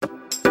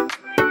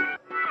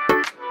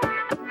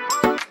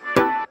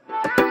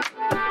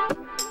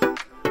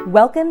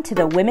Welcome to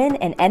the Women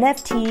in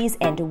NFTs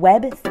and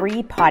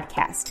Web3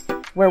 podcast,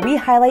 where we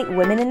highlight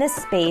women in this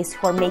space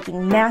who are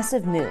making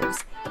massive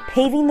moves,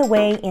 paving the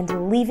way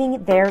and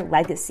leaving their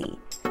legacy.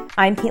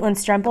 I'm Caitlin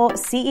Strempel,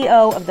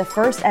 CEO of the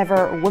first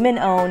ever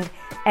women-owned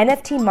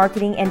NFT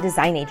marketing and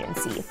design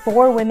agency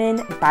for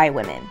women by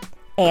women,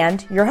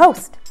 and your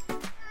host.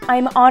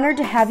 I'm honored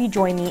to have you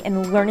join me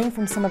in learning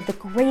from some of the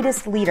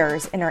greatest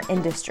leaders in our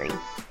industry.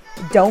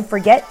 Don't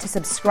forget to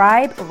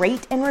subscribe,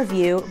 rate, and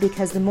review,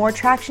 because the more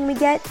traction we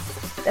get,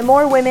 the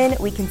more women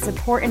we can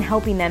support in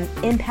helping them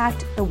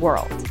impact the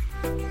world.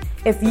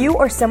 If you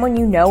or someone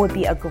you know would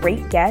be a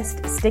great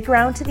guest, stick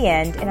around to the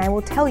end and I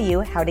will tell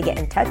you how to get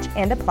in touch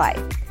and apply.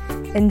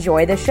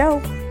 Enjoy the show.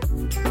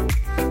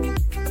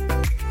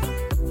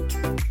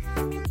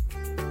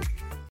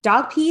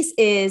 docPEACE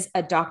is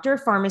a doctor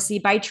of pharmacy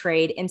by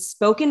trade and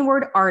spoken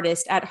word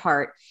artist at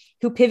heart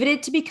who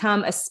pivoted to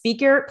become a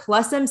speaker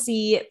plus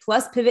MC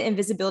plus pivot and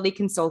visibility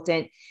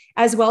consultant,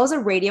 as well as a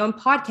radio and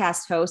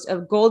podcast host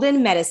of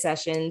Golden Meta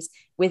Sessions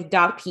with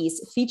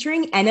docPEACE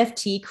featuring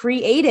NFT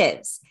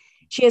creatives.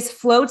 She has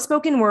flowed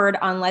spoken word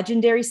on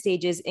legendary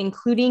stages,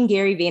 including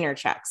Gary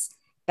Vaynerchuk's.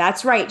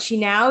 That's right. She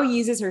now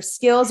uses her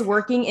skills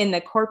working in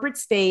the corporate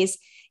space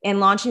and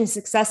launching a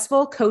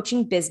successful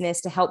coaching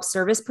business to help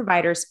service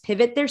providers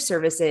pivot their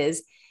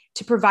services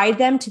to provide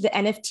them to the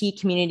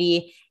NFT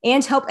community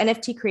and help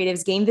NFT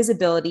creatives gain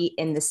visibility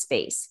in the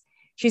space.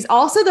 She's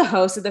also the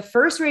host of the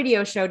first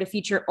radio show to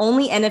feature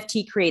only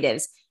NFT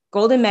creatives,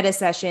 Golden Meta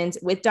Sessions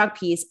with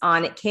docPEACE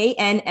on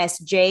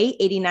KNSJ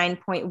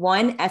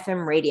 89.1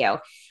 FM radio.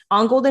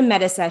 On Golden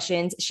Meta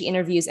Sessions, she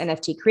interviews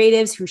NFT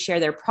creatives who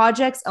share their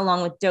projects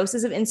along with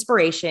doses of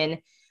inspiration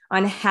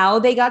on how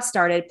they got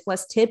started,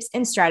 plus tips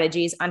and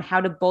strategies on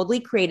how to boldly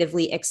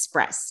creatively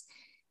express.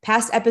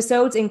 Past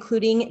episodes,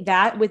 including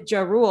that with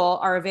Ja Rule,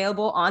 are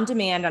available on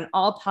demand on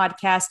all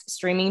podcast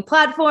streaming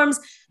platforms.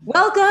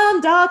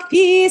 Welcome,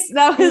 docPEACE.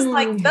 That was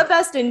like the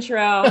best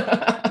intro.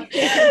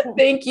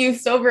 Thank you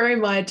so very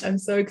much. I'm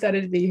so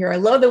excited to be here. I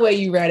love the way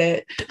you read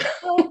it.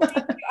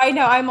 I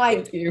know. I'm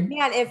like,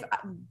 man, if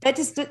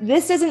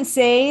this doesn't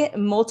say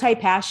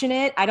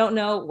multi-passionate, I don't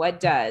know what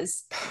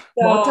does.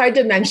 So,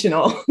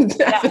 multidimensional,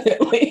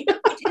 definitely.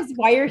 Which is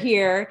why you're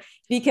here,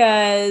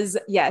 because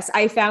yes,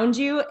 I found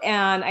you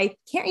and I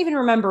can't even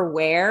remember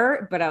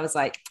where, but I was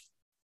like,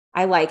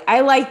 I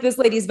like this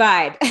lady's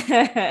vibe.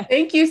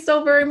 Thank you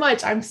so very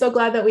much. I'm so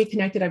glad that we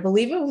connected. I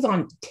believe it was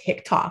on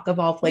TikTok of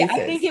all places.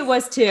 Yeah, I think it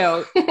was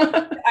too.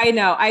 I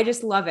know. I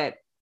just love it.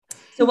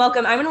 So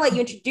welcome. I'm going to let you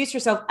introduce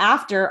yourself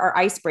after our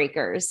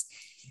icebreakers.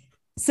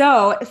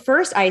 So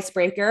first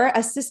icebreaker,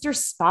 a sister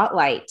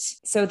spotlight.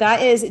 So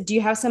that is, do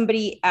you have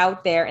somebody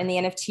out there in the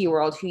NFT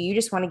world who you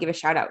just want to give a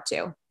shout out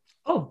to?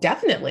 Oh,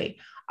 definitely.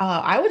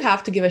 I would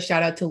have to give a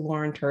shout out to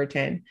Lauren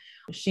Turton.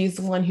 She's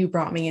the one who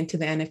brought me into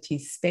the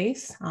NFT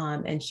space.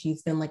 And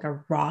she's been like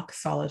a rock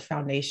solid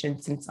foundation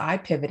since I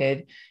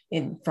pivoted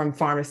from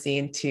pharmacy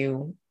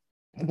into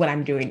what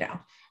I'm doing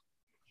now.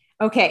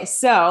 Okay.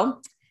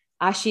 So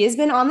she has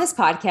been on this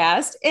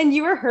podcast and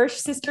you were her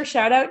sister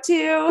shout out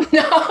too.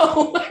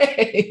 No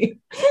way.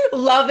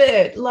 Love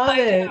it. Love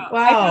it. Wow.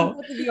 I found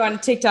both of you on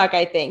TikTok,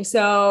 I think.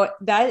 So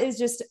that is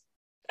just,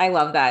 I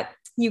love that.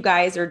 You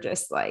guys are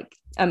just like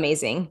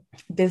amazing.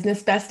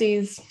 Business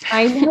besties.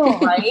 I know,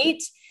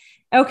 right?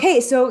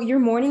 Okay. So your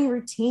morning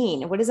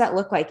routine, what does that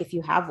look like if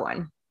you have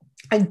one?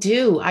 I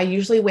do. I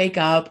usually wake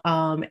up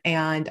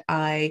and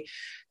I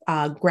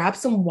grab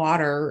some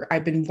water.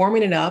 I've been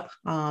warming it up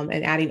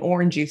and adding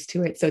orange juice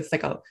to it. So it's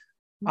like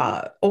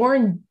a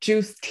orange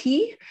juice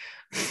tea.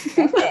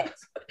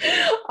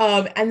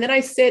 And then I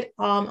sit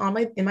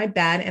in my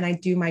bed and I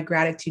do my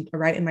gratitude,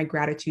 write in my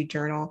gratitude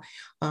journal,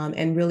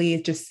 and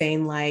really just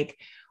saying like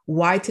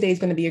why today's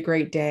going to be a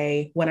great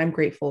day, what I'm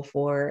grateful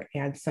for,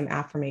 and some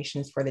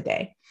affirmations for the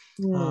day.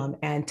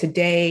 And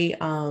today,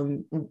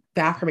 the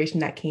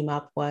affirmation that came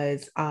up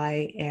was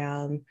I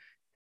am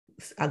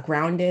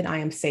grounded, I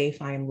am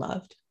safe, I am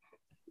loved.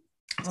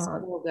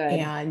 So good.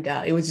 And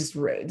it was just,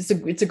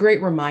 it's a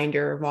great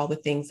reminder of all the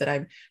things that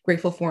I'm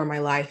grateful for in my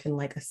life. And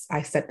like,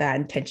 I set that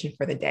intention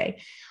for the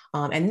day.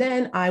 And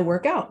then I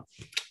work out.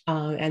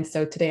 And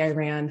so today I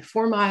ran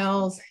 4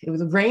 miles. It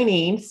was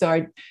raining.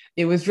 So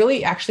it was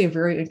really actually a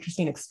very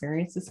interesting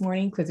experience this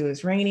morning because it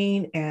was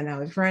raining and I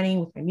was running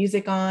with my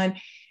music on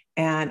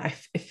and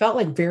it felt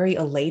like very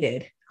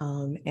elated.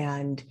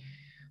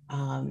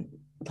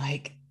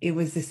 Like it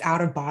was this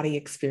out of body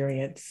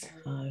experience,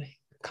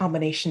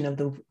 combination of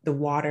the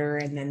water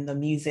and then the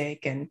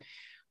music. And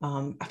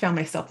I found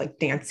myself like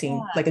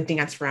dancing, like a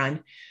dance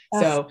run.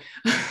 So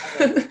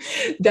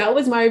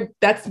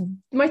that's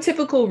my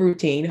typical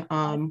routine.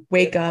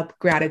 Wake up,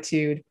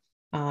 gratitude,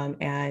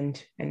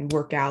 and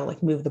work out,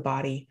 like move the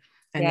body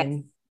and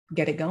then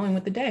get it going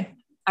with the day.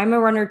 I'm a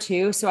runner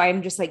too. So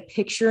I'm just like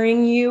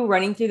picturing you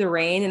running through the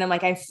rain and I'm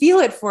like, I feel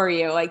it for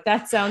you. Like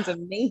that sounds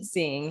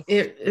amazing.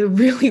 It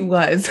really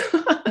was.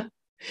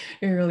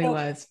 It really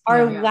was.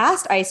 Our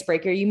last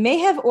icebreaker, you may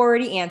have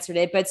already answered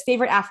it, but it's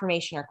favorite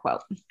affirmation or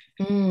quote.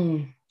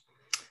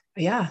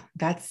 Yeah,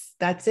 that's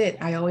it.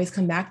 I always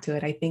come back to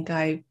it. I think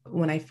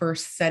when I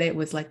first said it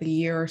was like a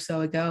year or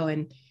so ago,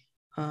 and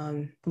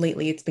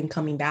lately it's been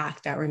coming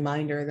back, that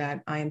reminder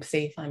that I am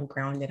safe, I'm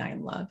grounded, I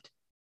am loved.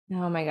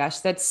 Oh my gosh,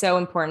 that's so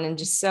important. And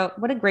just so,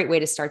 what a great way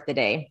to start the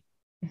day.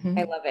 I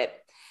Mm-hmm. love it.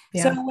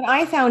 So Yeah. when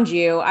I found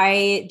you,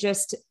 I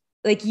just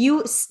like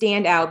you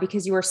stand out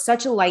because you are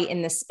such a light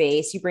in this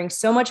space. You bring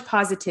so much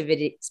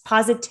positivity.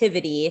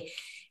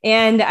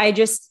 And I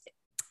just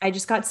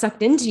got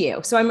sucked into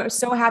you. So I'm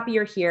so happy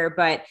you're here,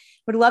 but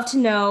would love to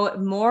know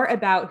more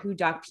about who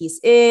docPEACE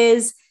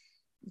is,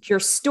 your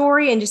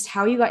story, and just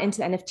how you got into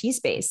the NFT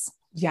space.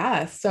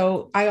 Yeah.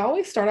 So I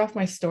always start off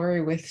my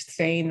story with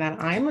saying that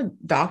I'm a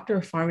doctor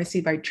of pharmacy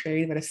by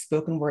trade, but a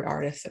spoken word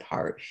artist at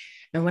heart.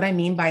 And what I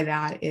mean by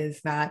that is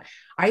that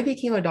I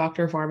became a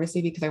doctor of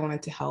pharmacy because I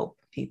wanted to help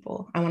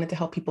people. I wanted to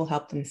help people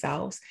help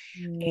themselves.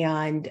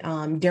 Mm.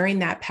 And during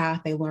that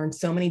path, I learned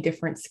so many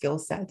different skill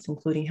sets,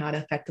 including how to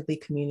effectively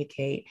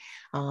communicate,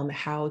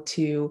 how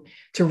to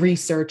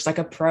research like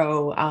a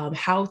pro,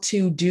 how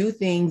to do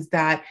things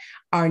that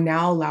are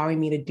now allowing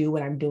me to do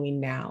what I'm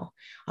doing now,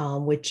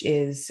 which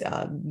is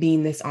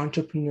being this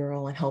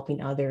entrepreneurial and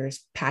helping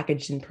others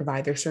package and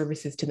provide their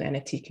services to the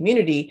NFT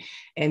community,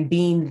 and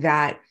being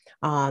that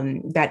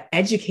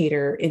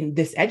educator in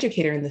this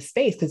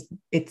space, because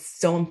it's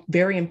so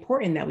very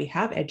important that we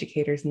have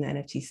educators in the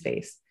NFT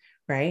space,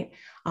 right?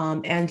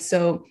 And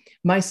so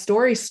my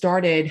story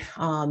started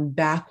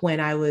back when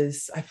I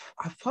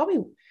probably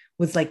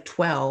was like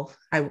 12.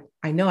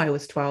 I know I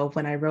was 12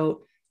 when I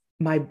wrote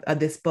my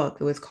this book.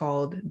 It was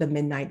called The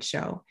Midnight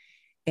Show,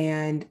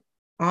 and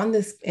in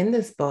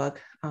this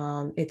book,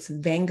 it's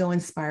Van Gogh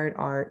inspired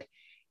art,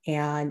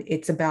 and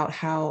it's about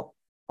how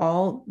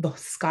all the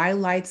sky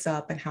lights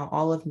up and how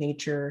all of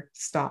nature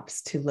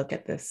stops to look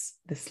at this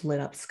lit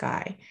up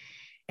sky.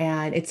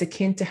 And it's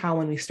akin to how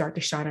when we start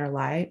to shine our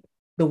light,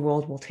 the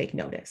world will take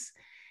notice.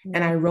 And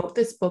Yeah. I wrote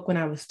this book when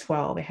I was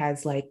 12. It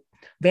has like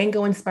Van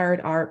Gogh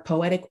inspired art,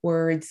 poetic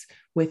words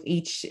with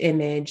each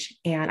image.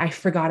 And I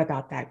forgot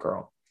about that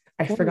girl.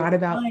 Oh,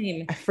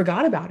 time. I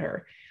forgot about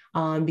her,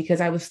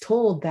 because I was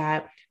told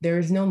that there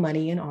is no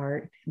money in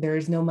art. There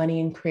is no money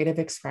in creative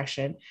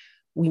expression.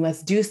 We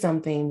must do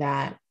something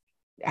that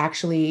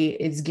actually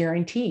is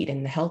guaranteed,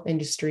 and the health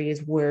industry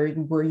is where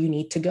you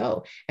need to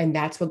go. And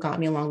that's what got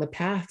me along the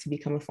path to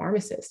become a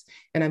pharmacist.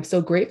 And I'm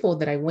so grateful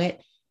that I went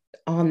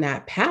on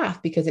that path,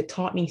 because it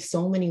taught me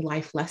so many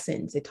life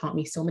lessons. It taught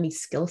me so many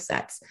skill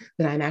sets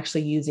that I'm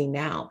actually using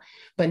now.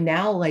 But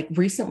now, like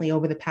recently,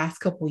 over the past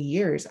couple of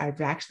years,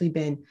 I've actually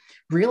been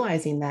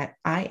realizing that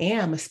I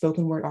am a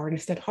spoken word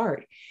artist at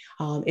heart.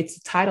 It's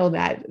a title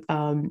that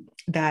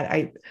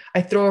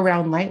I throw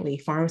around lightly,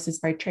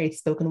 pharmacist by trade,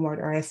 spoken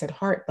word artist at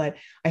heart. But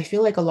I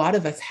feel like a lot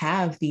of us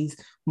have these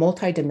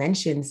multi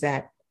dimensions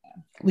that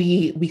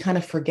we kind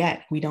of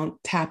forget, we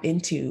don't tap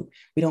into,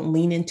 we don't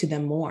lean into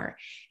them more.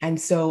 And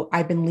so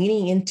I've been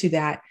leaning into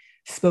that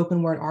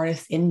spoken word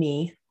artist in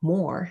me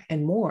more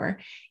and more.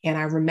 And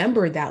I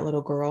remembered that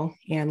little girl.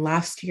 And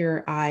last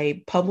year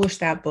I published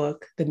that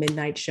book, The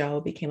Midnight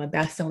Show, became a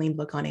best-selling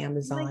book on Oh my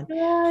Amazon.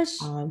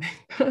 gosh. Um,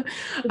 The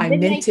I Midnight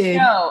minted,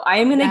 Show. I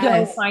am going to go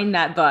yes, find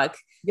that book.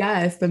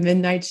 yes, The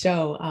Midnight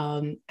Show.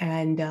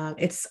 And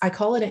I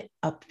call it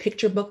a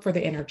picture book for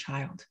the inner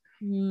child.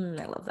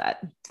 I love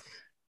that.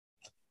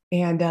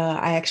 And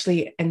I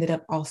actually ended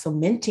up also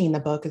minting the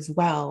book as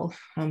well.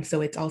 So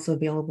it's also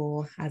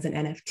available as an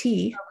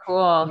NFT.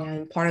 Cool.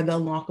 And part of the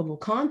unlockable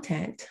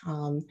content,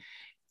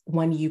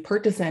 when you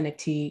purchase an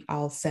NFT,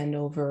 I'll send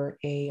over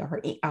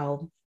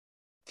I'll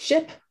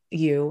ship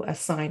you a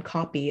signed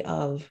copy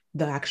of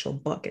the actual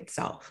book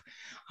itself.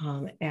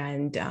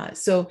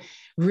 So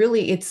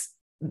really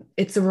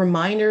it's a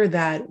reminder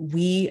that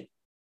we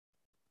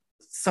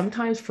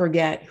sometimes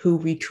forget who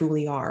we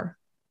truly are.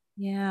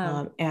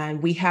 Yeah.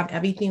 And we have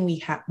everything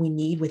we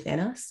need within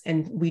us,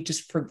 and we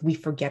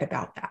forget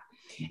about that.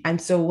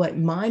 And so what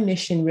my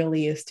mission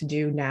really is to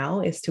do now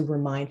is to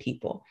remind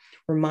people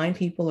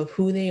of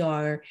who they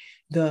are,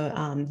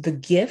 the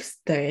gifts,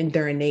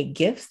 their innate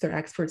gifts, their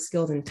expert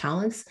skills and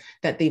talents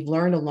that they've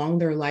learned along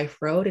their life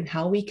road, and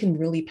how we can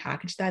really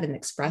package that and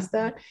express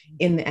that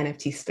in the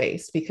NFT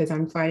space. Because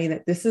I'm finding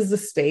that this is the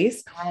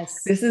space,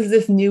 Yes. this is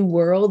this new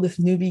world, this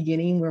new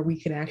beginning where we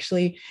can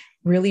actually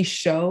really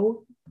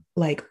show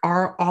like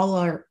all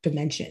our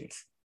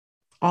dimensions,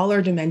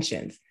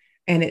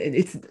 and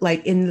it's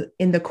like in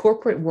the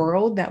corporate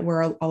world that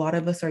where a lot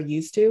of us are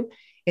used to,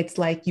 it's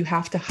like you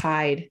have to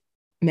hide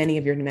many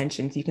of your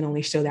dimensions. You can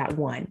only show that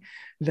one.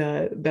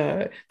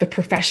 The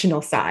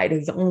professional side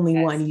is the only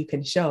Yes. one you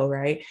can show,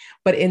 right?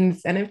 But in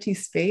this NFT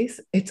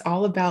space, it's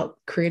all about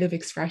creative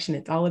expression.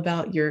 It's all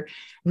about your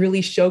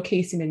really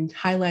showcasing and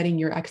highlighting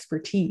your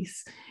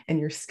expertise and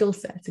your skill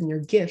sets and your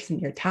gifts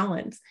and your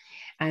talents.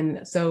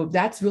 And so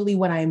that's really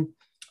what I'm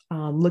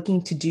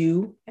looking to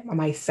do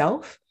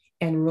myself,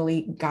 and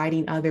really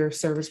guiding other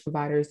service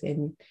providers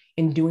in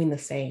doing the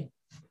same.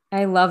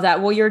 I love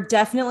that. Well, you're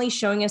definitely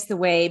showing us the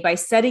way by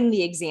setting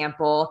the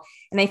example.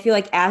 And I feel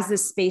like as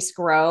this space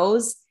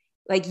grows,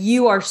 like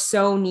you are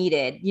so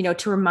needed,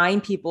 to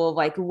remind people of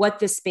like what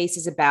this space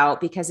is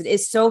about, because it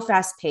is so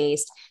fast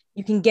paced.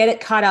 You can get it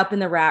caught up in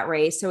the rat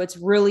race. So it's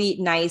really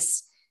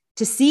nice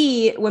to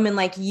see women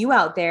like you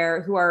out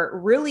there who are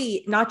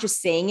really not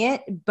just saying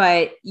it,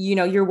 but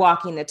you're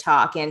walking the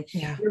talk and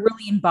you're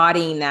really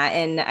embodying that.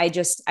 And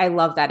I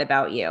love that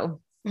about you.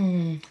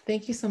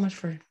 Thank you so much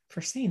for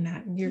saying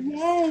that.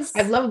 Yes.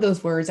 I love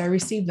those words. I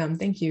received them.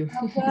 Thank you.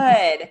 Oh,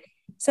 good.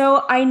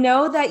 So I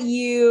know that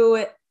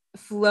you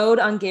flowed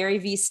on Gary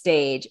V's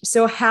stage.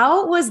 So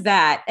how was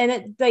that? And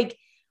it like,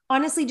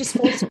 honestly, just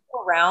full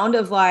circle around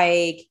of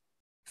like,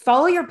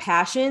 follow your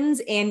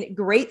passions and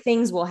great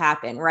things will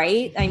happen,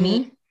 right? I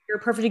mean, you're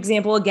a perfect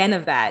example again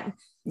of that.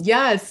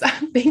 Yes.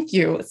 Thank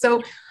you.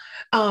 So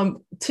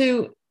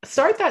to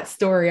start that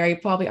story, I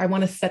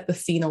want to set the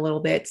scene a little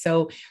bit.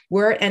 So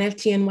we're at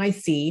NFT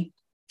NYC,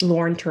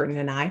 Lauren Turton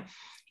and I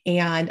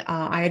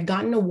had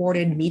gotten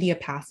awarded media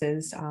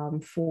passes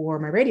for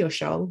my radio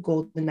show,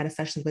 Golden Meta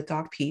Sessions with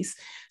docPEACE.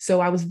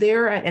 So I was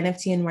there at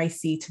NFT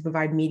NYC to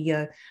provide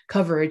media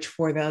coverage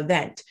for the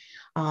event.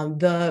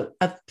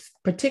 A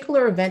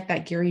particular event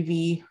that Gary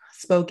V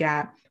spoke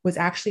at was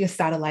actually a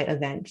satellite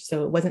event.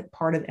 So it wasn't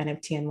part of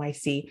NFT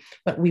NYC,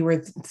 but we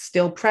were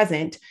still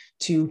present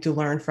to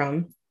learn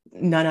from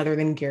none other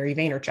than Gary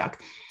Vaynerchuk.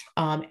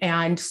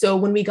 And so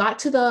when we got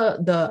to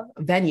the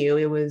venue,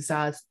 it was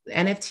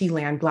NFT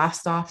Land,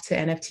 blast off to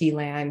NFT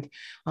Land,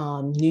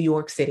 New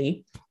York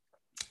City.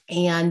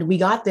 And we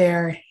got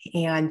there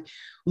and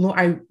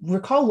I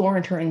recall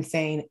Lauren Turton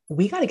saying,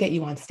 "We got to get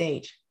you on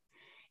stage."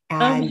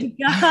 And,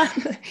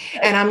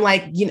 and I'm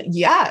like,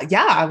 yeah.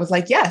 I was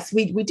like, yes,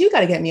 we do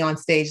got to get me on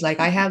stage. Like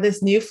I have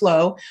this new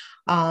flow,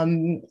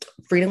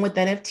 Freedom with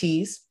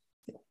NFTs,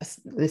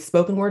 this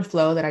spoken word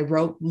flow that I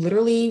wrote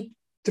literally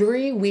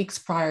 3 weeks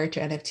prior to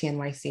NFT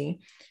NYC.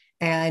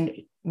 And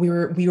we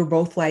were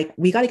both like,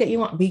 we got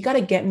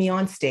to get me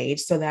on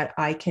stage so that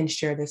I can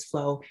share this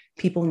flow.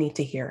 People need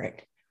to hear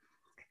it.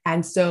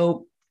 And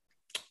so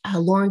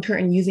Lauren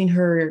Turton, using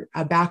her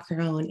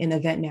background in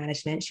event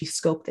management, she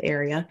scoped the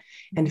area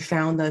and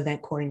found the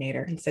event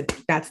coordinator and said,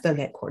 "That's the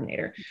event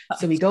coordinator."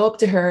 So we go up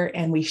to her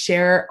and we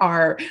share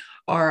our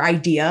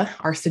idea,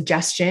 our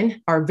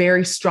suggestion, our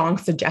very strong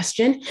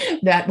suggestion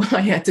that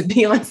I had to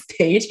be on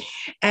stage.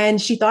 And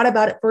she thought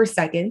about it for a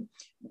second.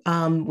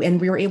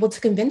 And we were able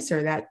to convince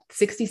her that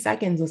 60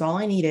 seconds was all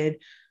I needed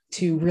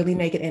to really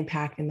make an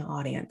impact in the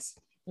audience.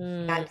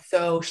 And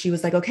so she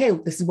was like, "Okay,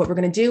 this is what we're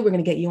going to do. We're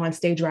going to get you on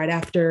stage right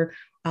after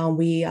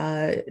we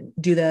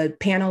do the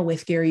panel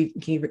with Gary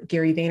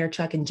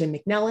Vaynerchuk and Jim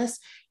McNellis.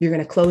 You're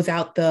going to close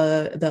out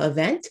the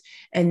event,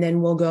 and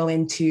then we'll go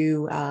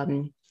into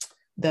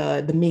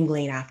the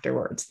mingling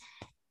afterwards."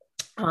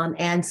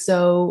 And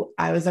so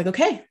I was like,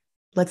 "Okay,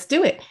 let's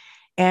do it."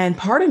 And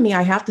part of me,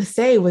 I have to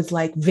say, was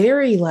like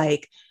very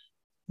like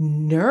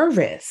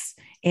nervous.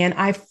 And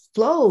I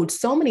flowed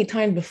so many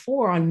times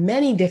before on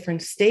many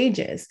different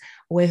stages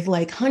with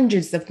like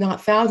hundreds, if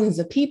not thousands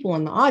of people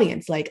in the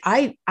audience. Like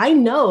I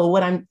know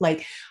what I'm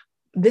like,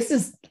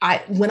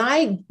 when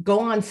I go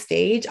on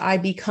stage, I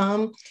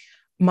become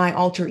my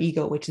alter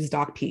ego, which is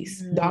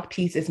docPEACE.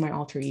 docPEACE is my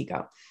alter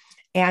ego.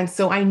 And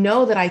so I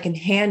know that I can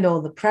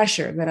handle the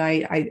pressure that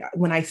I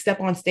when I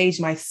step on stage,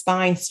 my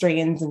spine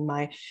straightens and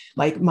my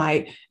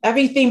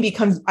everything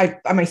becomes,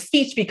 my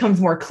speech becomes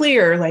more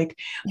clear, like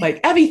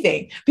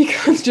everything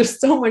becomes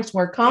just so much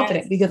more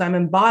confident because I'm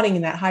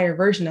embodying that higher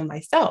version of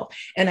myself.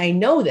 And I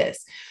know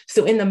this.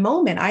 So in the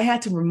moment, I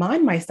had to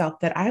remind myself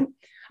that I'm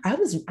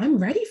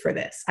ready for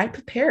this. I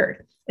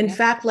prepared. In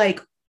fact, like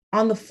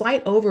on the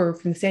flight over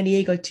from San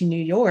Diego to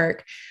New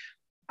York,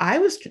 I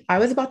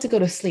was about to go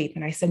to sleep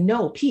and I said,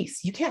 "No,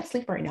 Peace, you can't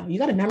sleep right now. You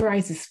got to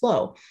memorize this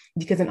flow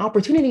because an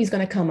opportunity is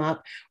going to come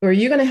up where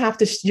you're going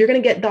to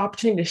get the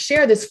opportunity to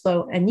share this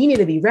flow and you need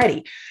to be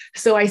ready."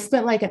 So I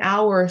spent like an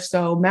hour or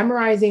so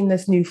memorizing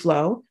this new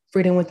flow,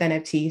 Freedom with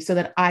NFT, so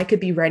that I could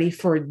be ready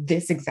for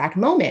this exact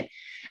moment.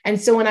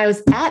 And so when I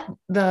was at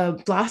the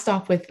blast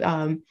off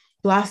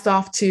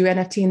to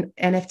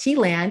NFT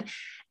Land,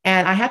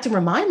 and I had to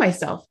remind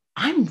myself,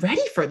 I'm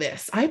ready for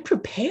this. I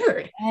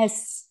prepared.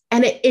 Yes.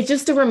 And it's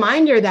just a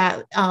reminder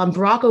that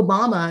Barack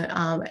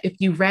Obama, if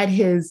you read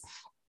his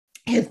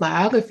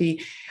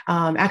biography,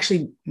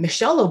 actually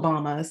Michelle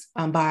Obama's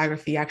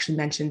biography actually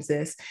mentions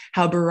this,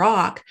 how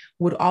Barack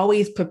would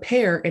always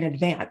prepare in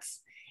advance.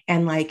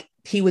 And like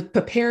he would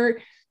prepare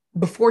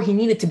before he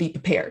needed to be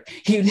prepared.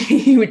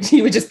 He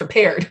would just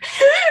prepared.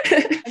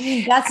 I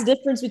mean, that's the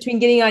difference between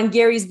getting on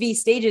Gary's V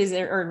stages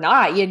or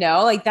not,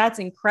 like that's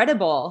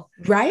incredible.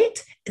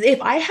 Right? If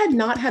I had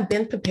not have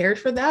been prepared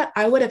for that,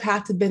 I would have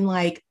had to been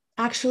like,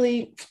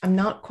 actually, I'm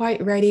not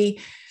quite ready.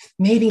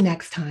 Maybe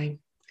next time.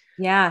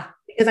 Yeah.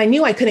 Because I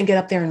knew I couldn't get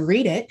up there and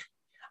read it.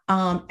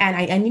 And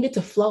I needed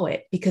to flow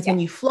it because when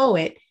you flow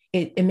it,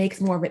 it makes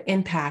more of an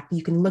impact.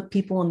 You can look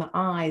people in the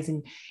eyes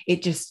and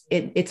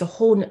it's a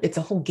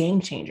whole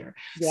game changer.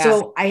 Yeah.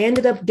 So I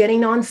ended up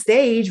getting on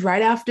stage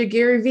right after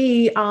Gary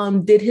V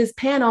did his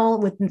panel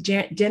with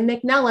Jim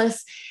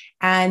McNellis.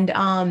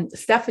 And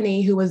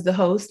Stephanie, who was the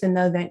host and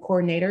the event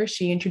coordinator,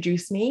 she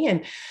introduced me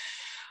and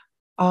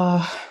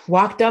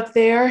walked up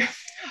there,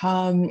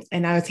 and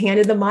I was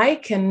handed the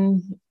mic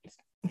and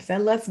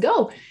said, let's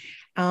go.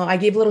 I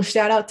gave a little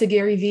shout out to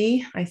Gary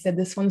V. I said,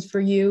 this one's for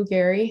you,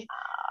 Gary.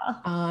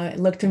 I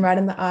looked him right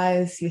in the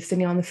eyes. He was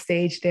sitting on the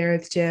stage there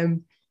at the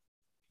gym,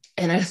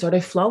 and I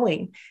started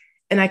flowing.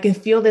 And I can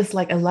feel this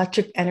like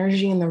electric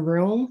energy in the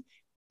room.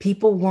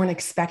 People weren't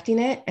expecting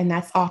it. And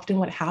that's often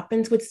what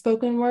happens with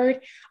spoken word.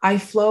 I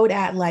flowed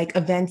at like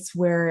events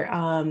where,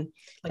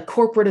 like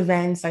corporate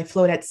events, I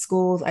flowed at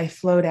schools, I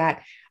flowed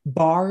at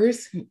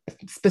bars.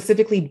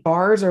 Specifically,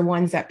 bars are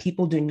ones that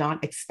people do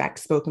not expect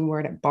spoken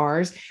word at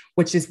bars,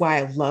 which is why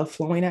I love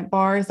flowing at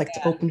bars, like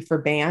to open for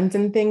bands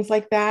and things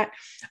like that.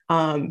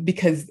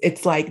 Because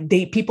it's like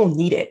people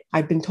need it.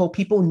 I've been told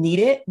people need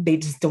it. They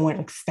just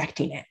weren't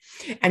expecting it.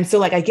 And so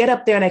like I get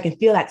up there and I can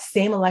feel that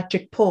same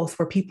electric pulse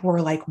where people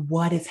are like,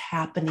 what is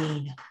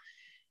happening?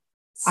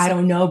 I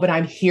don't know, but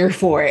I'm here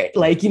for it.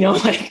 Like,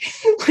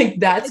 like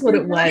that's what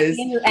it was.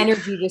 And your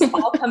energy just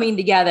all coming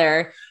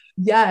together.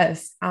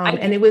 Yes.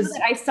 And it was,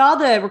 I saw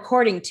the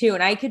recording too,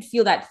 and I could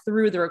feel that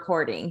through the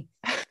recording.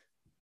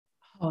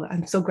 Oh,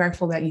 I'm so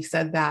grateful that you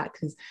said that,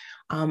 because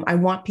I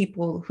want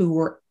people who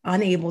were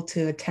unable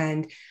to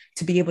attend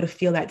to be able to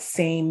feel that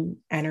same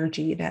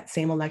energy, that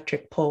same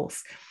electric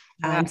pulse.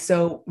 Yeah. And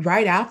so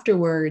right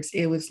afterwards,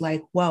 it was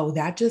like, whoa,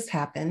 that just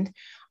happened.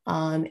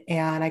 And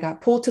I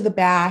got pulled to the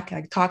back.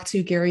 I talked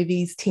to Gary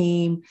V's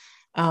team.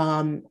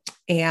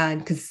 And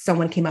because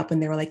someone came up and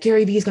they were like,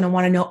 Gary Vee is going to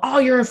want to know all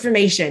your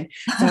information.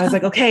 So I was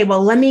like, okay,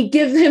 well, let me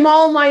give him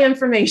all my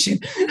information.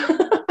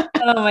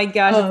 Oh my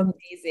gosh, that's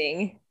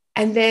amazing.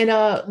 And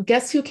then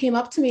guess who came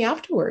up to me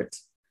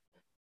afterwards?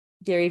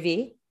 Gary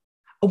Vee.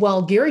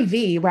 Well, Gary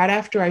Vee, right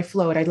after I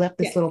flowed, I left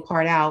this little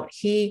part out.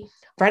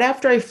 Right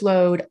after I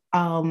flowed,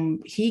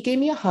 he gave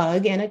me a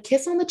hug and a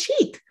kiss on the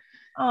cheek.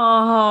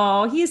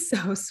 Oh, he's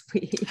so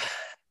sweet.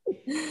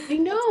 I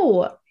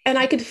know. And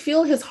I could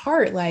feel his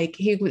heart. Like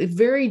he was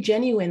very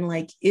genuine.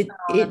 Like it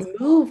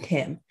moved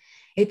him.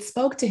 It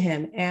spoke to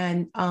him.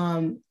 And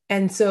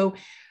so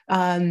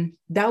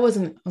that was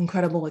an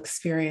incredible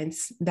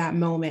experience, that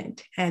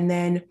moment. And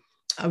then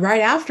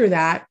right after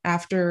that,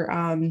 after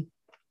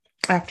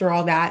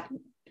all that,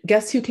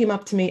 guess who came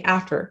up to me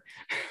after?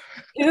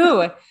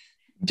 Who?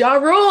 Ja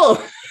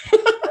Rule.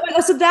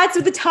 So that's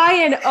with the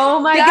tie-in. Oh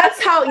my God.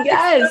 That's how,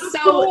 yes. So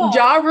cool.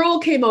 Ja Rule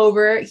came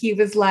over. He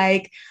was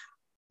like,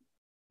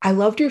 I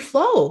loved your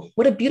flow.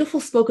 What a beautiful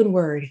spoken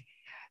word.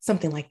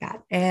 Something like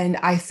that. And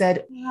I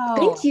said, wow.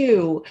 Thank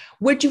you.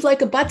 Would you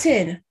like a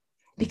button?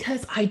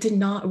 Because I did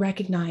not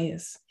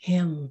recognize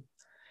him.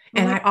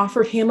 And I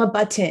offered him a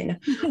button.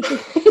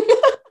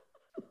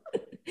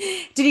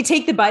 Did he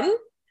take the button?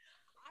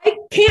 I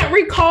can't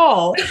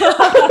recall.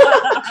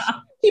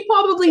 He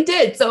probably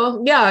did.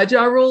 So yeah,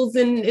 Ja Rule's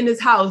in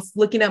his house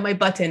looking at my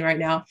button right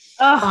now.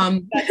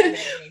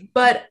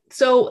 But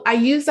so I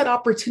used that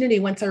opportunity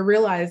once I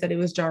realized that it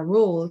was Ja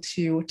Rule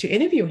to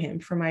interview him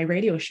for my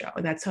radio show.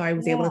 And that's how I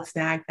was able to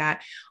snag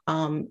that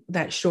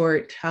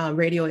short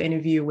radio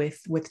interview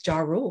with Ja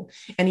Rule.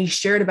 And he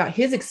shared about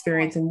his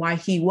experience and why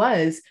he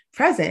was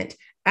present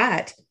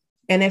at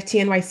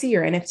NFT NYC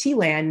or NFT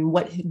land,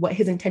 what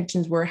his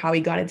intentions were, how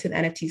he got into the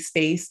NFT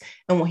space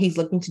and what he's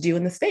looking to do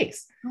in the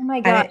space. Oh my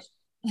gosh.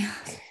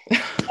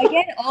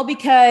 Again, all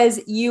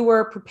because you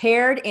were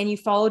prepared and you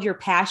followed your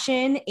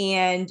passion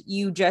and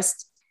you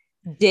just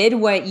did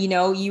what,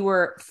 you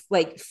were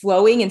like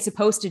flowing and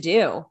supposed to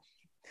do.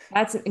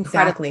 That's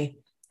incredible. Exactly.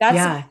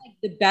 That's like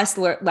the best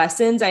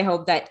lessons I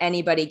hope that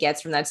anybody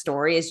gets from that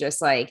story is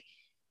just like,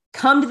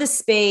 come to the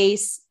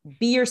space,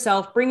 be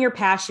yourself, bring your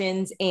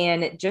passions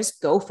and just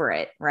go for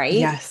it. Right?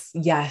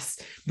 Yes.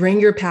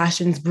 Bring your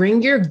passions,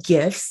 bring your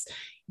gifts,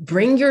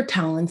 bring your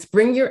talents,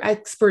 bring your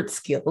expert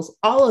skills,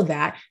 all of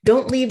that.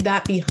 Don't leave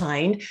that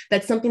behind.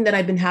 That's something that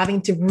I've been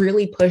having to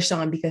really push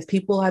on because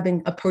people have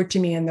been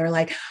approaching me and they're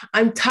like,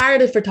 I'm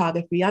tired of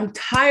photography. I'm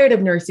tired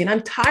of nursing.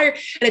 I'm tired.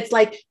 And it's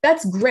like,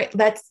 that's great.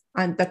 That's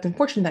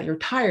unfortunate that you're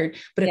tired,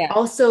 but it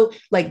also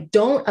like,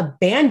 don't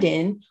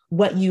abandon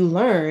what you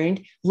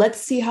learned. Let's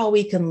see how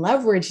we can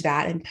leverage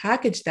that and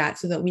package that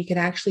so that we can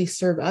actually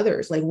serve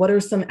others. Like, what are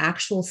some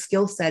actual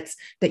skill sets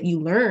that you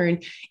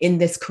learned in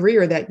this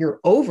career that you're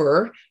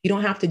over? You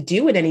don't have to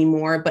do it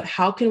anymore, but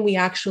how can we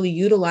actually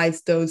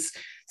utilize those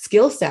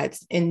skill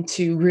sets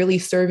into really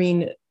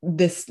serving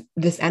this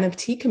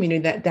NFT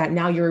community that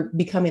now you're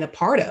becoming a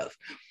part of?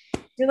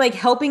 You're like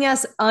helping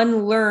us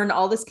unlearn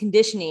all this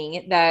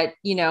conditioning that,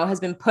 has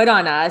been put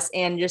on us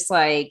and just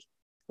like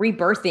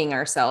rebirthing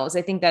ourselves.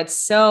 I think that's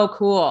so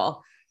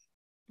cool.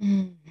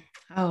 Oh,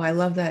 I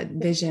love that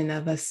vision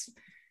of us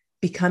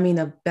becoming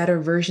a better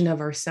version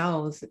of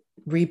ourselves,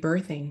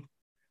 rebirthing.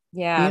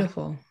 Yeah.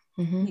 Beautiful.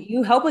 Mm-hmm.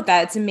 You help with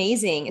that. It's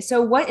amazing.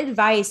 So what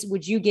advice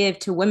would you give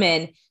to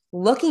women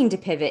looking to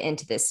pivot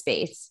into this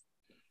space?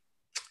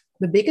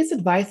 The biggest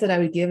advice that I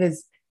would give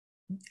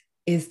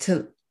is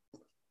to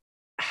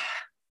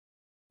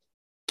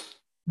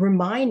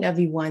remind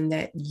everyone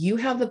that you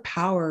have the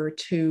power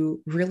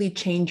to really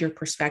change your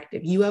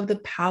perspective. You have the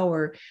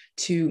power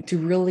to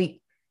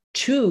really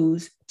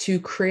choose to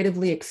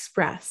creatively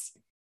express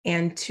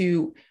and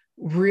to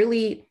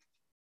really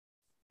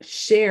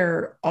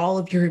share all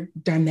of your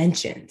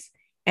dimensions.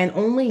 And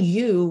only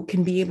you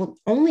can do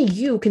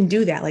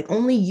that. Like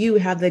only you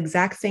have the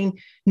exact same,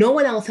 no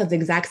one else has the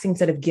exact same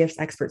set of gifts,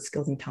 experts,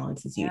 skills, and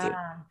talents as you do.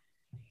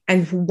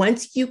 And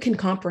once you can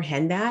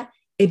comprehend that,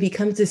 it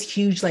becomes this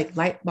huge like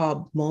light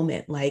bulb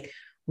moment. Like,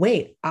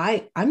 wait,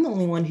 I'm the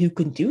only one who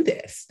can do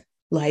this.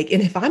 Like,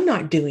 and if I'm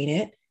not doing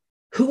it,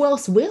 who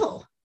else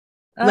will?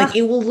 Like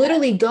it will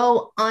literally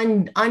go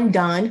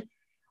undone,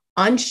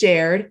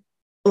 unshared,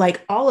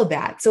 like all of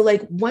that. So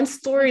like one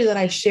story that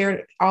I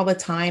shared all the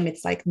time,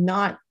 it's like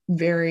not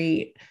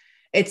very,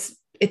 it's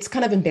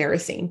kind of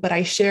embarrassing, but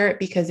I share it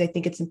because I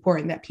think it's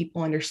important that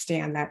people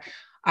understand that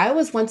I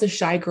was once a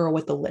shy girl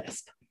with a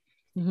lisp.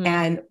 Mm-hmm.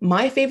 And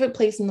my favorite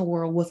place in the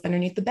world was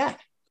underneath the bed.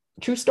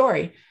 True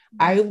story.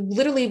 I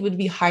literally would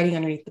be hiding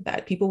underneath the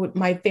bed.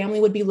 My family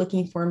would be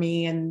looking for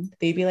me and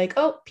they'd be like,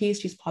 oh, Peace,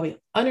 she's probably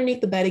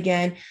underneath the bed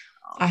again.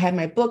 I had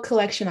my book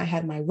collection. I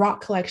had my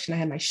rock collection. I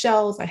had my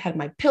shells. I had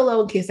my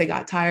pillow in case I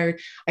got tired.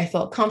 I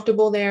felt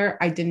comfortable there.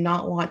 I did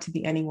not want to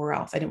be anywhere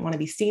else. I didn't want to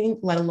be seen,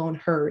 let alone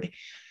heard.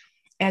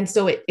 And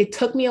so it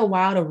took me a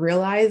while to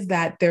realize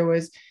that it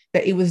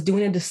was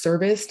doing a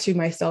disservice to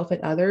myself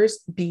and others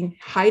being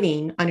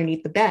hiding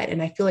underneath the bed.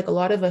 And I feel like a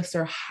lot of us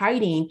are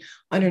hiding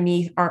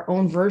underneath our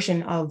own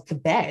version of the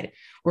bed.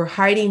 We're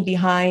hiding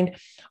behind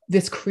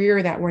this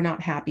career that we're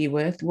not happy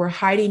with. We're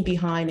hiding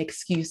behind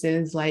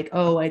excuses like,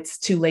 oh, it's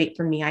too late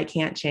for me. I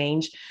can't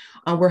change.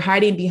 We're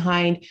hiding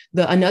behind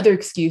another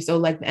excuse. So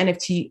like the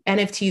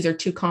NFTs are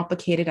too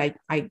complicated.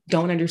 I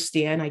don't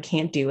understand. I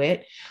can't do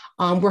it.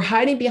 We're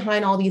hiding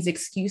behind all these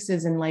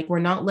excuses and like, we're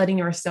not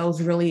letting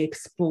ourselves really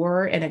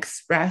explore and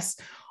express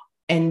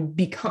and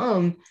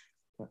become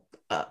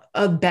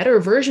a better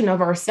version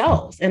of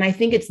ourselves. And I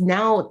think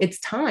it's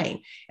time.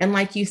 And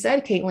like you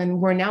said, Caitlin,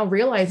 we're now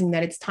realizing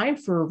that it's time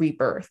for a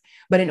rebirth.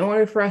 But in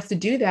order for us to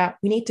do that,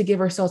 we need to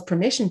give ourselves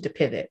permission to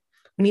pivot.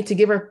 We need to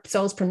give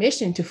ourselves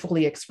permission to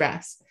fully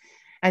express.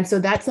 And so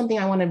that's something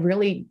I want to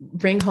really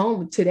bring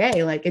home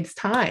today. Like, it's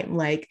time.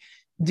 Like,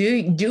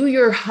 do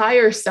your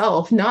higher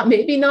self, not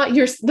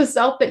the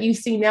self that you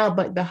see now,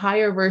 but the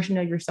higher version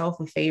of yourself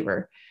a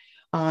favor,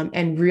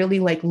 and really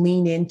like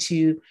lean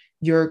into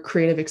your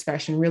creative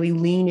expression, really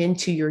lean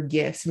into your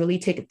gifts, really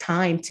take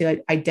time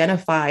to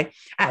identify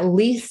at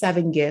least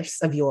 7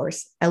 gifts of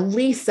yours, at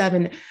least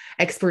 7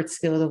 expert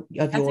skills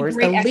of yours,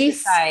 at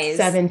least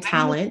 7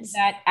 talents.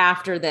 That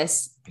after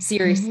this,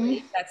 seriously,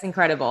 mm-hmm. That's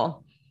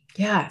incredible.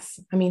 Yes.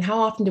 I mean, how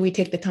often do we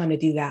take the time to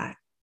do that?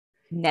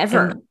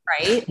 Never,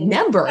 right?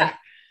 Never. Yeah.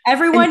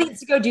 Everyone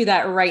needs to go do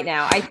that right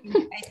now. I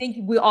think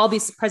we'll all be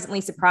presently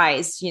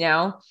surprised,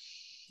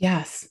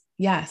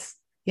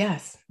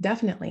 Yes,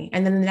 definitely.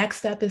 And then the next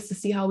step is to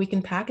see how we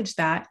can package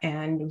that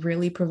and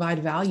really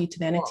provide value to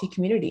the NFT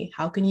community.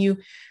 How can you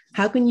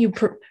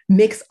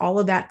mix all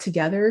of that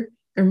together,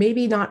 or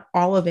maybe not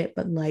all of it,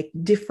 but like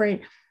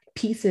different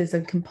pieces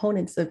and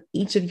components of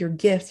each of your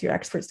gifts, your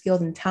expert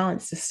skills and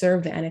talents to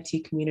serve the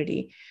NFT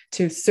community,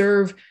 to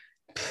serve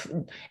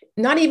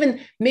not even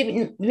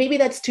maybe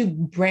that's too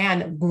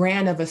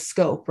grand of a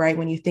scope, right?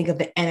 When you think of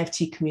the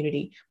NFT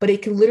community, but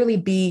it can literally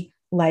be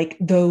like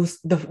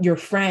your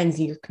friends,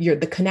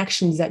 the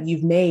connections that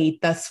you've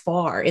made thus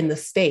far in the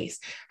space.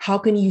 How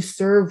can you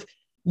serve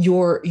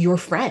your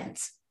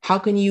friends? How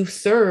can you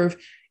serve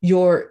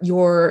your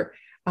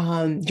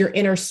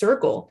inner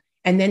circle?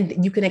 And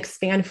then you can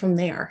expand from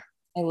there.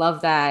 I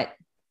love that.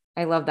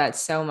 I love that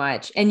so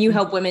much. And you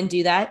help women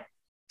do that?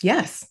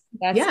 Yes.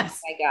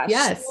 Yes. Oh my gosh.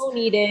 Yes. So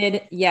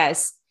needed.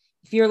 Yes.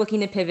 If you're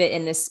looking to pivot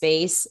in this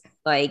space,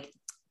 like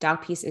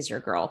docPEACE is your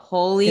girl.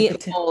 Holy.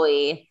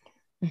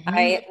 Mm-hmm.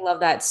 I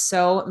love that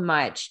so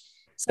much.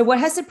 So what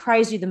has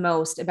surprised you the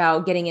most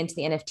about getting into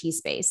the NFT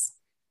space?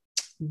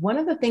 One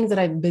of the things that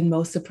I've been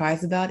most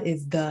surprised about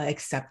is the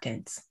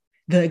acceptance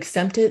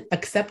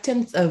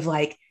of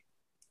like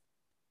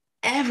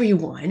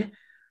everyone,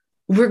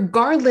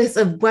 regardless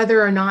of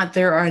whether or not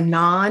they're a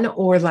non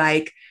or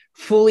like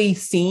fully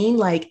seen,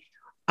 like,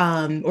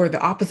 or the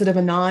opposite of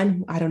a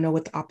non. I don't know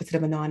what the opposite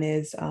of a non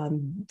is.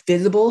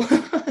 Visible.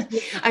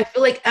 I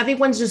feel like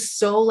everyone's just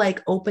so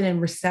like open and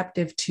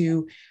receptive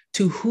to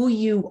who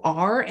you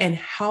are and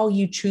how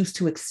you choose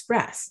to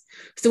express.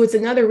 So it's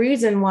another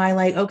reason why,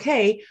 like,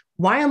 okay,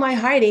 why am I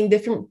hiding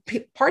different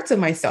parts of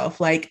myself?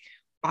 Like,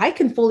 I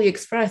can fully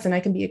express and I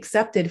can be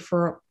accepted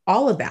for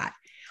all of that.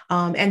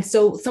 And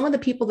so some of the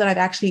people that I've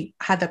actually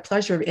had the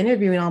pleasure of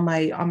interviewing on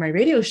my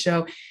radio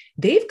show,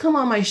 they've come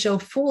on my show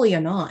fully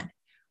anon,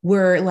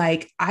 where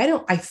like,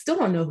 I still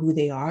don't know who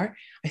they are.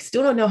 I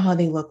still don't know how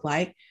they look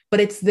like, but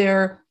it's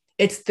their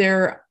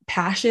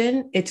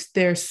passion. It's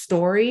their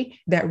story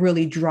that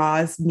really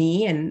draws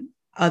me and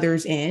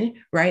others in,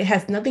 right? It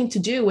has nothing to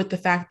do with the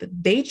fact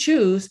that they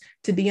choose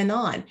to be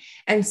anon.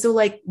 And so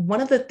like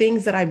one of the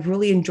things that I've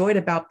really enjoyed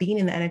about being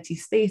in the NFT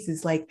space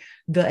is like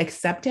the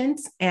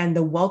acceptance and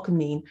the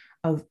welcoming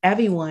of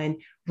everyone,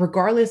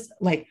 regardless,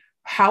 like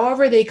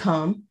however they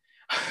come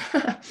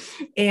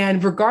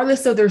and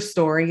regardless of their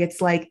story. It's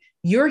like,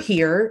 you're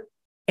here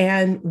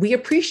and we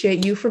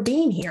appreciate you for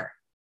being here.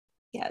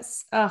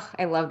 Yes. Oh,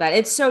 I love that.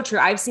 It's so true.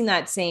 I've seen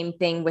that same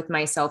thing with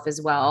myself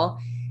as well,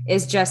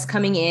 is just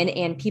coming in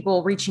and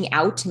people reaching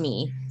out to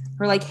me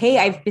who are like, hey,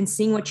 I've been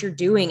seeing what you're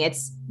doing.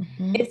 It's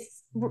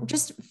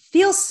just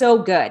feels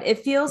so good. It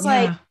feels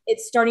like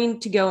it's starting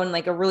to go in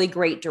like a really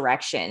great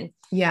direction.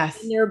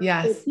 Yes. And there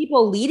are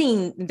people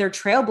leading, they're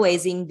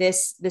trailblazing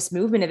this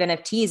movement of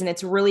NFTs. And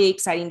it's really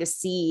exciting to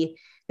see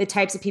the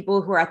types of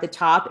people who are at the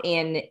top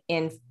and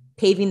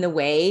paving the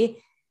way,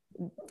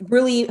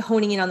 really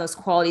honing in on those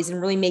qualities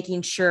and really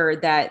making sure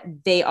that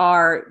they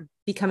are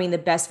becoming the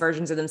best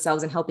versions of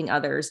themselves and helping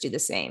others do the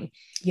same.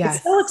 Yes.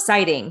 It's so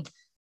exciting.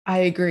 I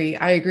agree.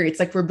 It's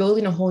like we're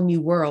building a whole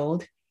new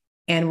world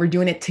and we're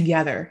doing it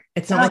together.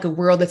 It's not like a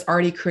world that's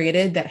already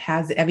created that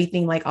has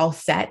everything like all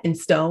set in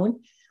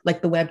stone,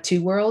 like the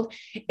Web2 world.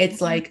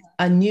 It's like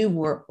a new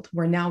world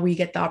where now we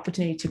get the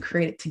opportunity to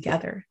create it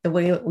together the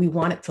way we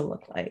want it to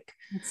look like.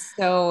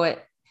 So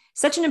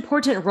such an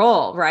important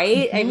role,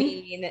 right? I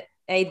mean,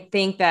 I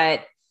think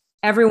that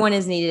everyone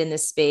is needed in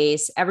this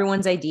space,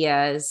 everyone's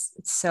ideas.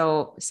 It's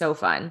so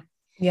fun.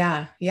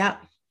 Yeah.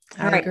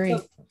 I agree.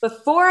 So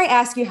before I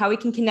ask you how we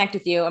can connect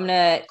with you, I'm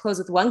going to close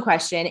with one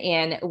question.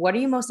 And what are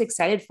you most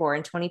excited for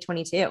in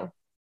 2022?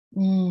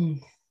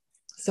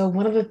 So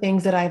one of the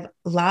things that I've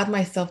allowed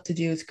myself to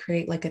do is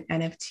create like an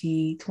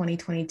NFT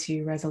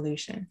 2022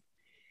 resolution.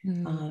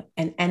 An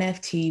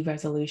NFT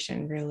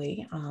resolution,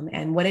 really.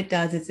 And what it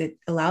does is it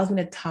allows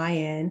me to tie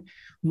in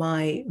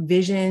my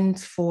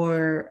visions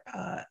for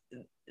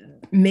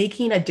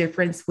making a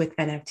difference with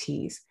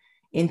NFTs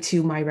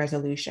into my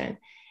resolution.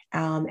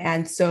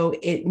 And so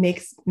it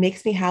makes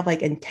me have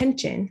like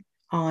intention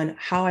on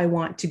how I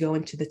want to go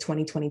into the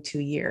 2022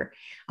 year.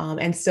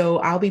 And so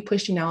I'll be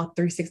pushing out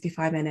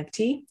 365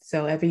 NFT.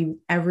 So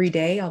every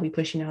day I'll be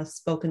pushing out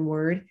spoken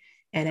word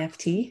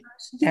NFT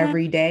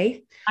every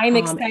day. I'm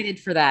excited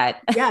for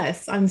that.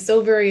 Yes, I'm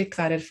so very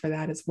excited for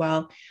that as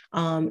well.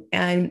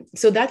 And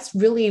so that's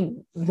really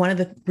one of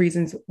the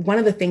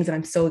things that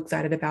I'm so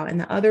excited about. And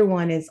the other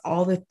one is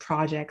all the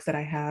projects that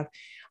I have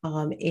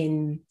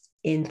in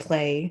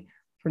play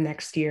for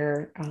next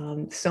year.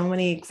 So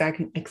many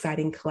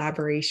exciting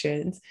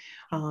collaborations,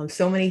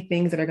 so many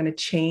things that are going to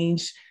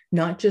change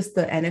not just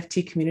the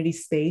NFT community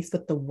space,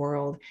 but the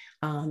world.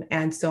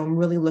 And so I'm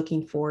really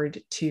looking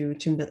forward to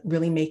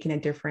really making a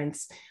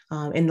difference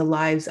in the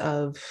lives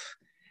of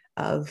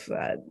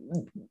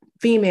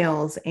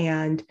females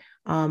and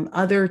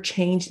other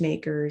change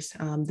makers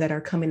that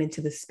are coming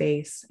into the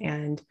space.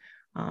 And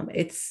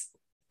it's,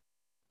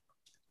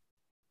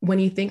 when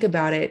you think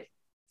about it,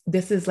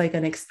 this is like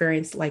an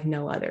experience like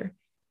no other.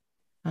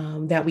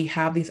 That we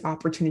have this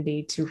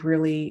opportunity to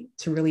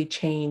really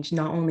change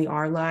not only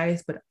our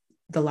lives, but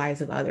the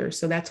lives of others.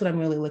 So that's what I'm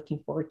really looking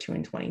forward to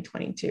in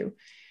 2022.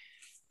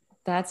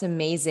 That's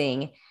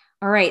amazing.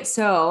 All right.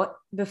 So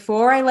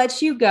before I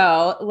let you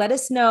go, let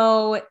us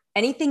know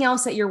anything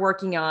else that you're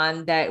working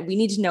on that we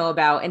need to know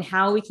about and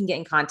how we can get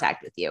in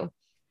contact with you.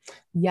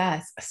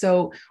 Yes.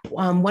 So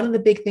one of the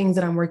big things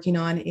that I'm working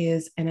on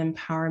is an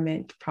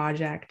empowerment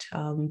project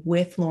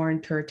with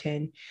Lauren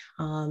Turton,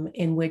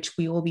 in which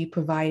we will be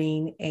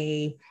providing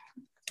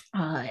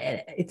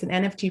it's an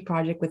NFT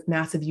project with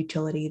massive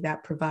utility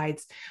that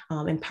provides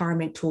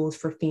empowerment tools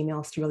for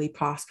females to really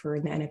prosper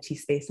in the NFT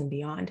space and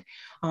beyond.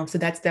 So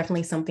that's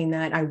definitely something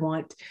that I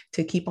want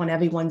to keep on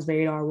everyone's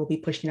radar. We'll be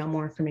pushing out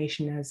more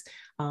information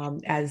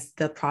as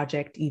the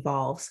project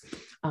evolves.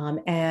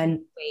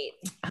 And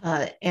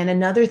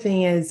another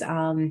thing is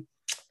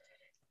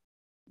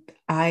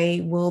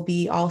I will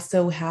be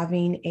also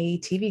having a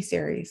TV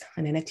series,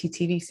 an NFT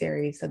TV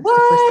series. So this is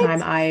the first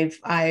time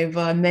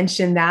I've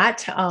mentioned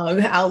that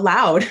out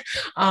loud.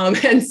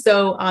 And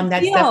so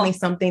that's definitely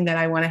something that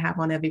I want to have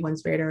on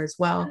everyone's radar as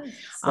well.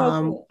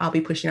 Cool. I'll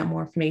be pushing out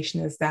more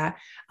information as that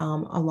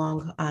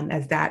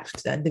as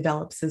that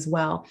develops as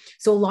well.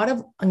 So a lot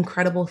of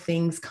incredible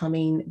things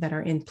coming that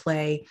are in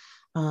play.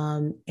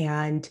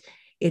 And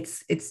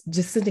it's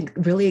just a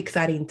really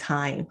exciting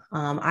time.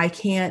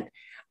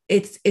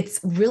 It's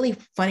really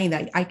funny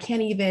that I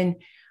can't even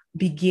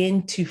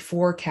begin to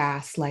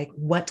forecast like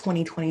what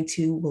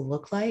 2022 will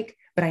look like,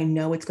 but I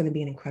know it's going to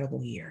be an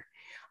incredible year.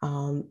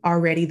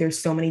 Already there's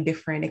so many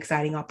different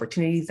exciting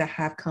opportunities that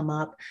have come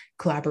up,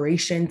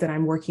 collaborations that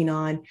I'm working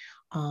on,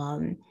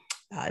 and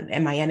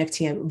my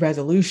NFT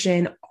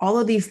resolution, all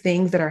of these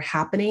things that are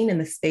happening in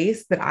the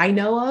space that I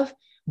know of,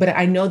 but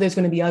I know there's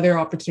going to be other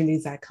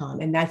opportunities that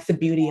come. And that's the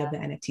beauty of the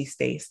NFT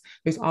space.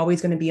 There's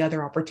always going to be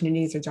other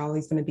opportunities. There's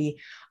always going to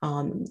be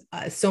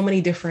so many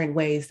different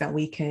ways that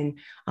we can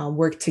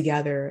work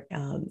together.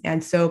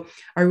 And so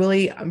I'm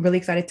really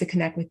excited to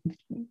connect with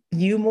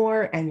you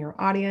more and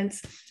your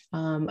audience.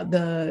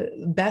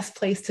 The best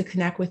place to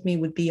connect with me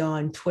would be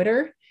on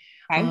Twitter.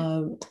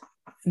 Okay.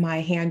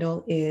 My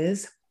handle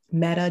is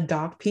Meta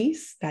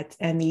docPEACE. That's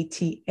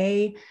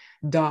META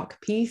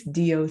docPEACE,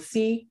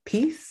 DOC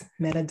Peace,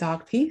 Meta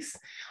docPEACE.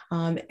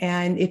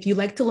 And if you'd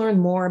like to learn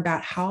more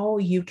about how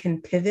you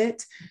can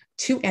pivot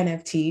to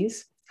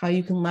NFTs, how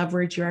you can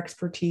leverage your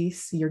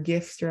expertise, your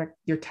gifts,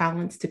 your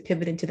talents to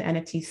pivot into the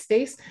NFT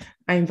space,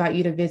 I invite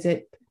you to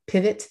visit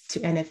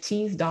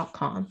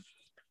pivot2nfts.com.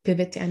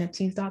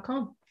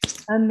 Pivot2nfts.com.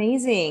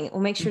 Amazing.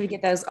 We'll make sure to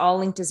get those all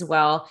linked as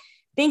well.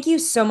 Thank you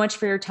so much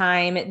for your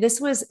time.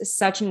 This was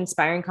such an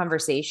inspiring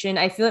conversation.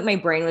 I feel like my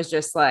brain was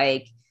just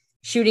like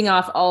shooting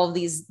off all of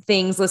these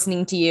things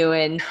listening to you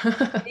and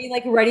being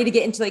like ready to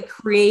get into like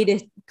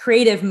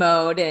creative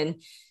mode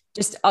and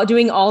just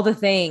doing all the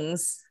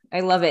things. I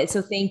love it.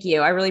 So thank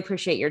you. I really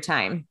appreciate your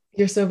time.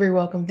 You're so very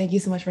welcome. Thank you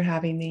so much for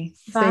having me.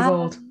 Bye. Stay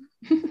gold.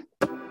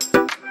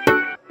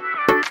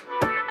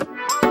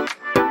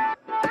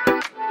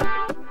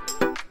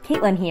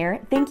 Caitlin here.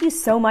 Thank you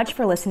so much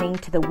for listening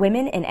to the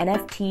Women in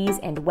NFTs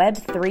and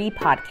Web3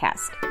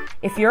 podcast.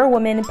 If you're a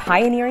woman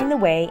pioneering the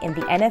way in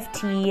the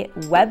NFT,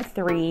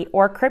 Web3,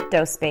 or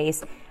crypto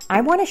space,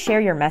 I want to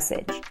share your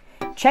message.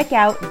 Check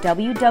out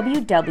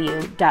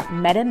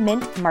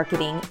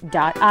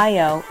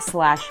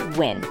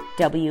www.metamintmarketing.io/win,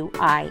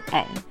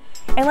 WIN.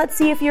 And let's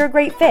see if you're a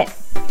great fit.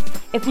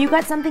 If you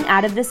got something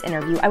out of this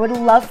interview, I would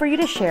love for you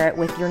to share it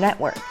with your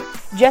network.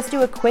 Just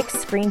do a quick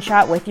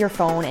screenshot with your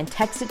phone and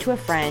text it to a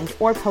friend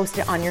or post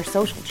it on your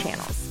social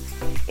channels.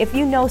 If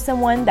you know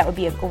someone that would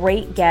be a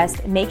great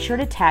guest, make sure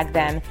to tag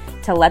them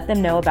to let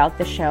them know about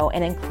the show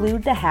and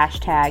include the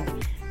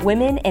hashtag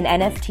Women in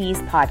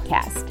NFTs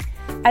podcast.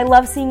 I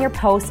love seeing your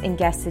posts and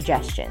guest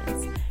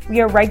suggestions.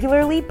 We are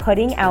regularly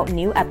putting out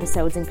new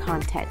episodes and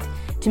content.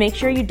 To make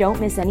sure you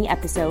don't miss any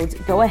episodes,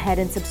 go ahead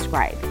and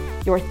subscribe.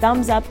 Your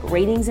thumbs up,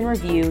 ratings, and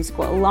reviews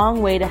go a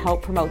long way to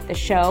help promote the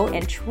show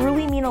and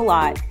truly mean a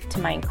lot to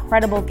my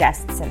incredible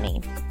guests and me.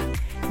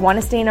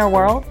 Want to stay in our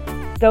world?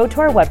 Go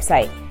to our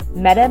website,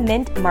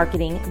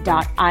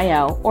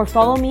 metamintmarketing.io, or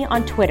follow me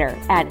on Twitter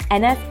at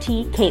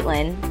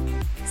NFTCaitlin,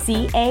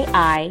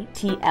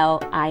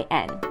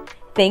 CAITLIN.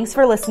 Thanks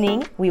for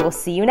listening. We will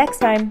see you next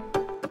time.